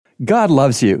God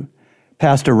loves you.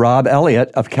 Pastor Rob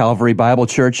Elliott of Calvary Bible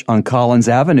Church on Collins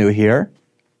Avenue here.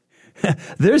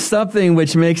 There's something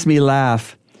which makes me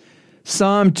laugh.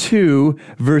 Psalm 2,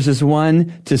 verses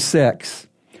 1 to 6.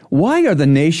 Why are the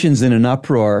nations in an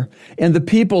uproar, and the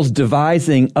peoples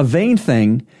devising a vain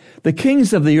thing? The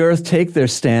kings of the earth take their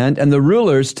stand, and the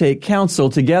rulers take counsel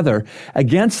together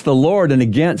against the Lord and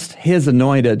against his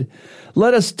anointed.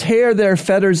 Let us tear their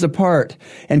fetters apart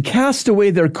and cast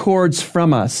away their cords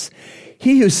from us.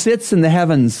 He who sits in the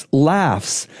heavens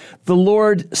laughs. The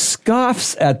Lord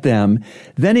scoffs at them.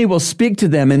 Then he will speak to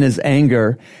them in his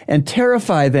anger and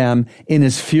terrify them in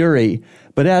his fury.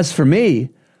 But as for me,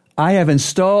 I have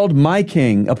installed my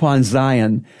king upon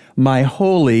Zion, my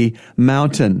holy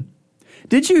mountain.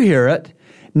 Did you hear it?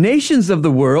 Nations of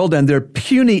the world and their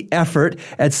puny effort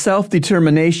at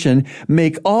self-determination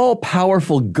make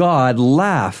all-powerful God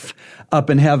laugh up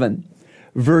in heaven.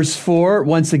 Verse 4,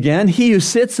 once again, he who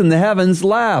sits in the heavens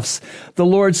laughs. The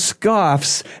Lord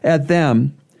scoffs at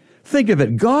them. Think of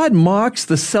it. God mocks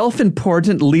the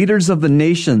self-important leaders of the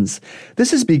nations.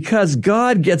 This is because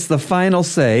God gets the final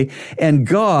say, and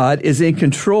God is in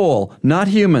control, not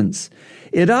humans.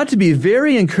 It ought to be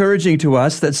very encouraging to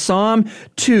us that Psalm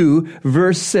 2,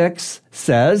 verse 6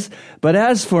 says, "But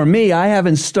as for me, I have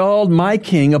installed my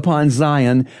king upon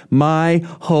Zion, my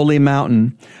holy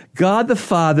mountain." God the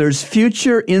Father's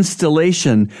future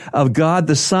installation of God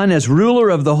the Son as ruler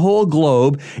of the whole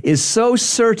globe is so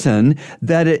certain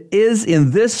that it is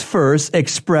in this verse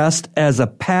expressed as a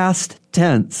past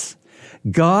tense.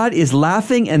 God is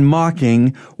laughing and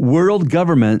mocking world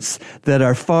governments that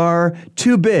are far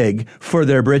too big for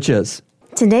their britches.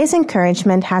 Today's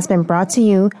encouragement has been brought to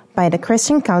you by the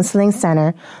Christian Counseling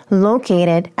Center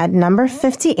located at number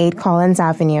 58 Collins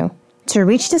Avenue. To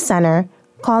reach the center,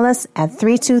 call us at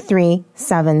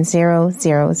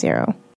 323-7000.